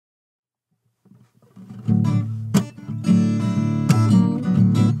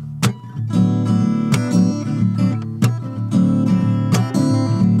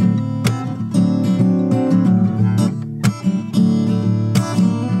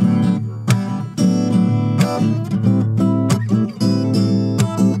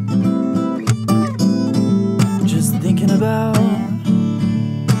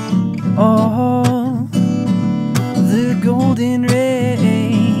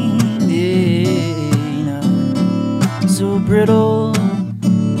brittle,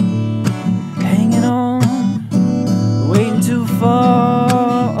 hanging on, waiting to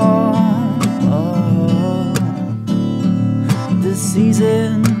fall. The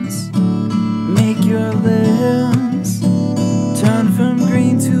seasons make your limbs turn from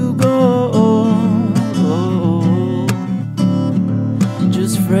green to gold.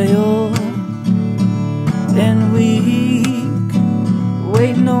 Just frail and weak,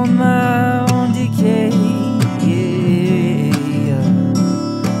 waiting on my own decay.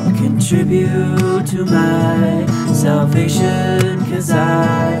 Contribute to my salvation, 'cause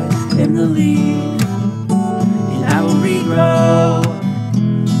I am the leaf, and I will regrow,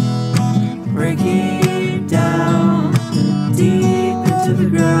 breaking down deep into the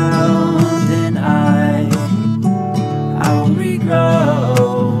ground, and I will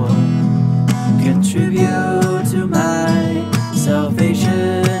regrow. Contribute to my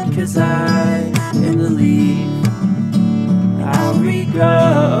salvation, 'cause I am the leaf, I'll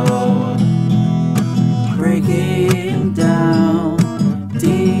regrow, breaking down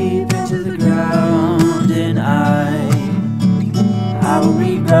deep into the ground, and I will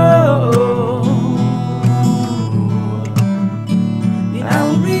regrow, and I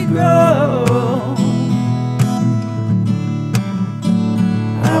will regrow,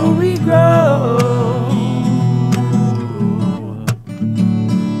 I will regrow.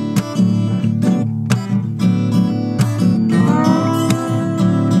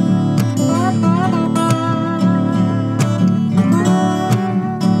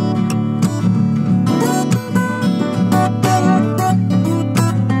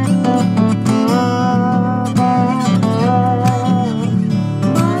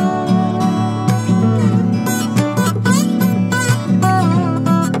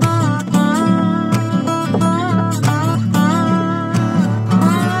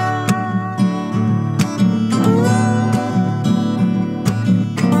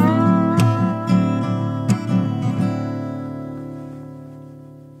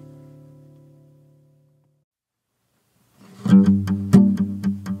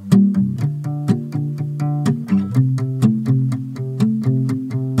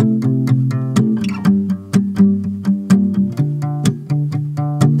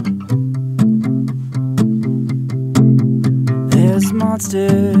 There's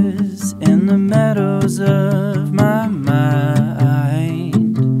monsters in the meadows of my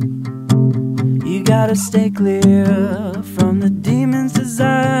mind. You gotta stay clear from the demons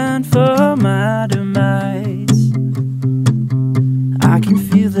designed for my demise. I can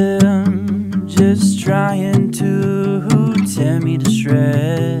feel them just trying to tear me to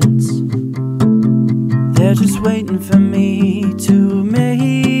shreds. They're just waiting for me to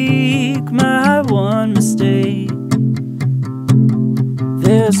make my one mistake.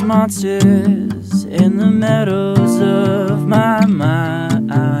 There's monsters in the meadows of my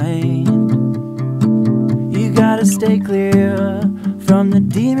mind. You gotta stay clear from the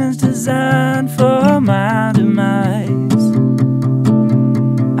demons designed for my demise.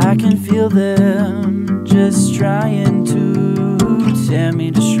 I can feel them just trying to tear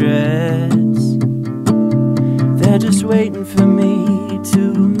me to shreds. They're just waiting for me to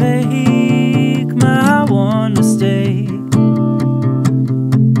make my one mistake.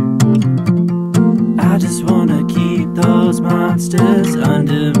 I just wanna keep those monsters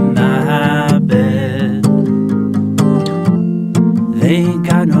under my bed. They ain't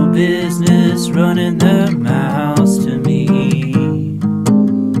got no business running their mouths to me.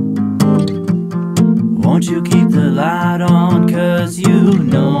 Won't you keep the light on, 'cause you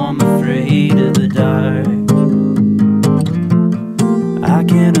know I'm afraid of the dark. I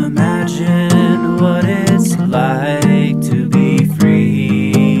can't imagine what it's like to be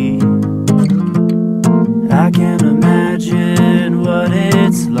free. I can't imagine what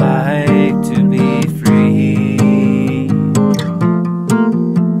it's like to be free.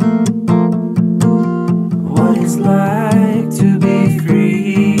 What it's like to be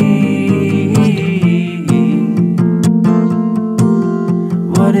free.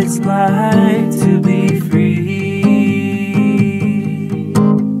 What it's like to be free.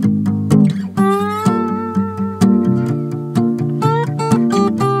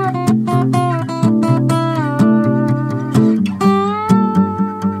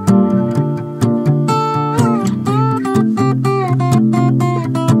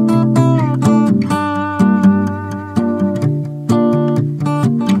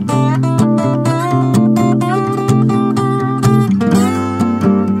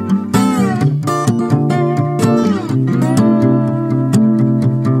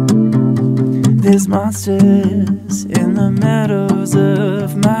 There's monsters in the meadows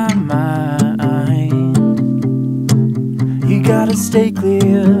of my mind. stay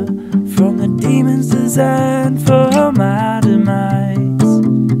clear from the demons designed for my demise.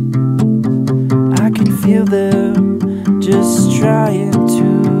 I can feel them just trying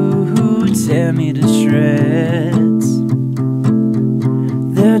to tear me to shreds.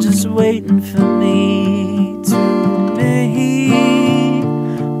 They're just waiting for me to make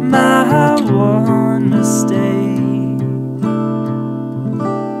my one mistake.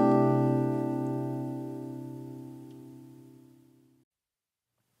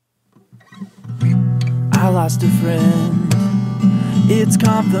 I lost a friend, it's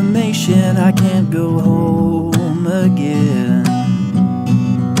confirmation I can't go home again.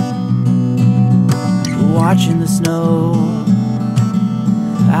 Watching the snow,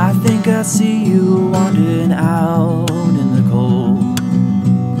 I think I see you wandering out in the cold.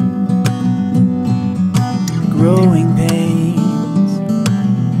 Growing pains,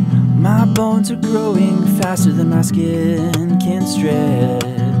 my bones are growing faster than my skin can stretch.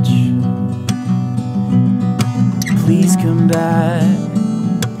 Please come back,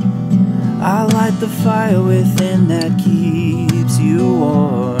 I'll light the fire within that keeps you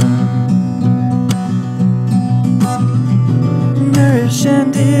warm. Nourish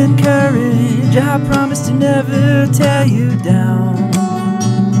and encourage, I promise to never tear you down.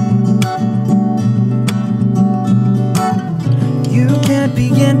 You can't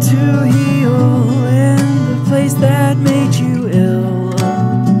begin to heal in the place that made you ill.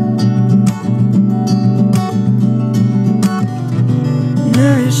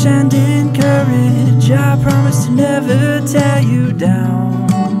 Nourish and encourage, I promise to never tear you down.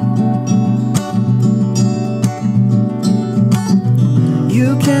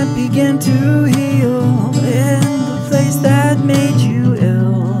 You can't begin to heal in the place that made you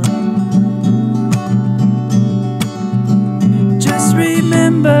ill. Just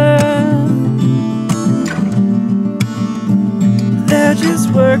remember, they're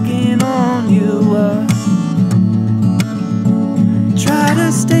just working on you. Try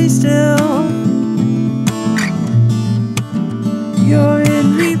to stay still, you're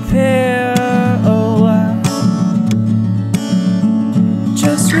in repair. Oh,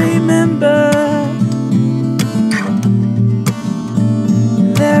 just remember,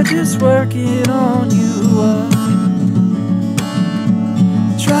 they're just working on you.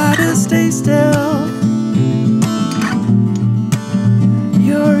 Try to stay still,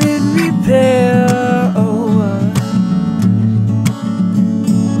 you're in repair.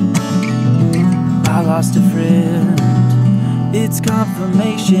 I lost a friend, it's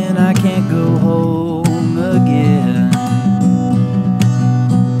confirmation I can't go home again.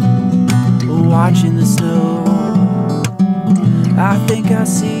 Watching the snow, I think I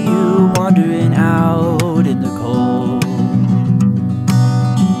see you wandering out in the cold.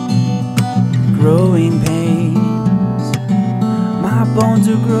 Growing pains, my bones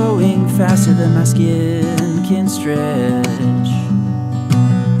are growing faster than my skin can stretch.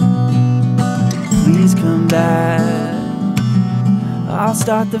 Please come back, I'll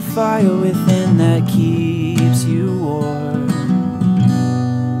start the fire within that keeps you warm.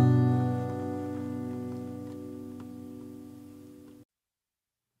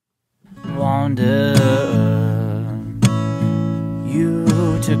 Wander, you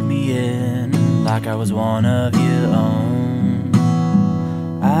took me in like I was one of your own.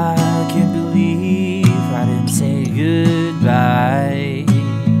 I can't believe I didn't say goodbye.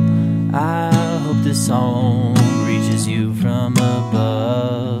 I hope this song reaches you from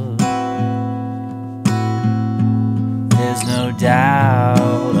above. There's no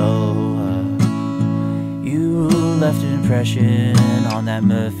doubt, you left an impression on that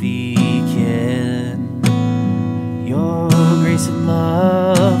Murphy kid. Your grace and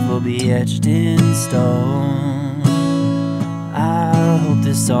love will be etched in stone. I hope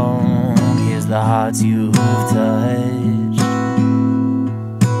this song hears the hearts you've touched.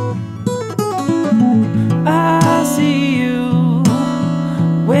 I see you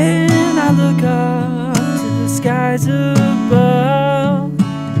when I look up to the skies above.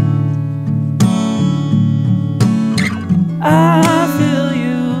 I feel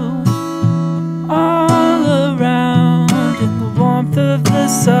you all around in the warmth of the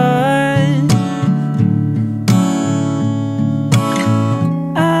sun.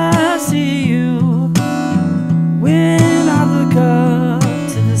 I see you when I look up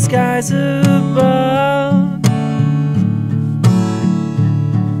to the skies above.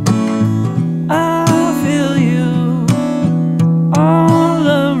 I feel you all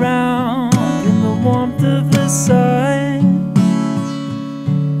around in the warmth of the sun.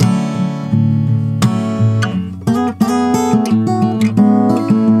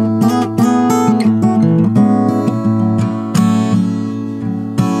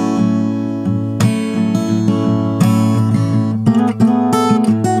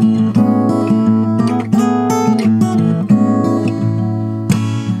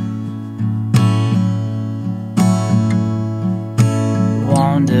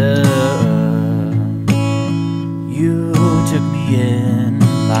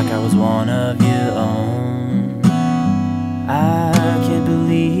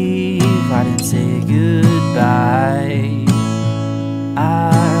 I didn't say goodbye.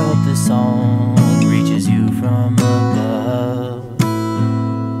 I hope this song reaches you from above.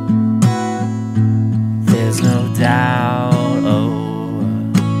 There's no doubt, oh,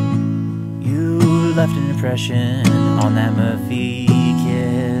 you left an impression on that Murphy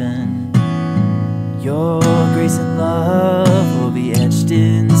kid. Your grace and love will be etched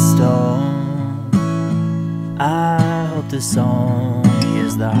in stone. I hope this song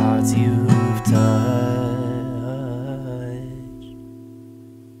hears the hearts you've touched.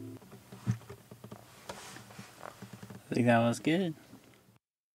 I think that was good.